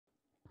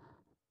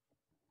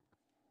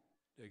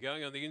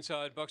Going on the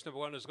inside, box number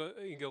 1 is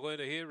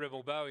Ingaluna here,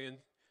 Rebel Bowie in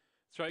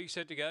 3,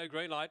 set to go,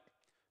 green light.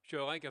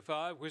 Sure Anchor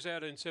 5, Whiz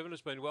Out in 7,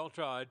 has been well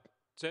tried.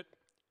 Set,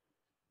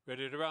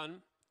 ready to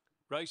run.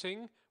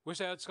 Racing, Whiz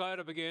Out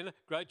slowed up again.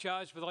 Great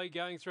charge for the lead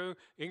going through.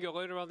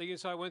 Ingaluna on the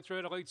inside went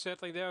through to lead,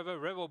 settling there over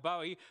Rebel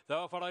Bowie. They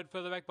were followed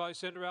further back by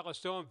Cinderella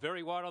Storm.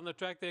 Very wide on the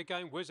track there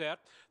came Whiz Out.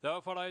 They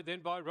were followed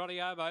then by Ronnie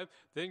Armo.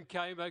 Then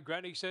came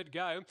Granny Said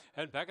Go.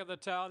 And back at the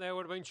tail there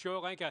would have been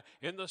Sure Anchor.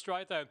 In the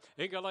straight though,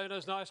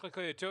 Ingaluna's nicely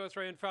clear. 2 or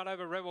 3 in front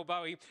over Rebel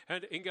Bowie.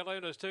 And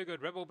Ingaluna's too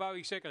good. Rebel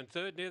Bowie second.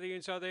 Third near the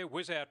inside there,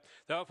 Whiz Out.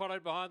 They were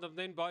followed behind them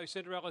then by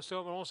Cinderella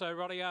Storm and also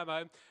Ronnie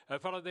Armo.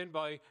 Followed then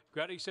by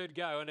Granny Said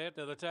Go. And out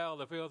to the tail of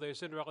the field there,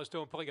 Cinderella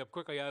Storm pulling up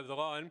quickly over the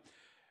line.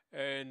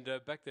 And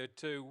back there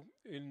too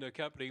in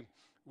company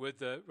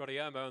with Ronnie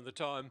Armo, and the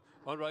time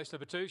on race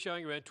number 2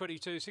 showing around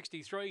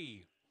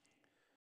 22.63.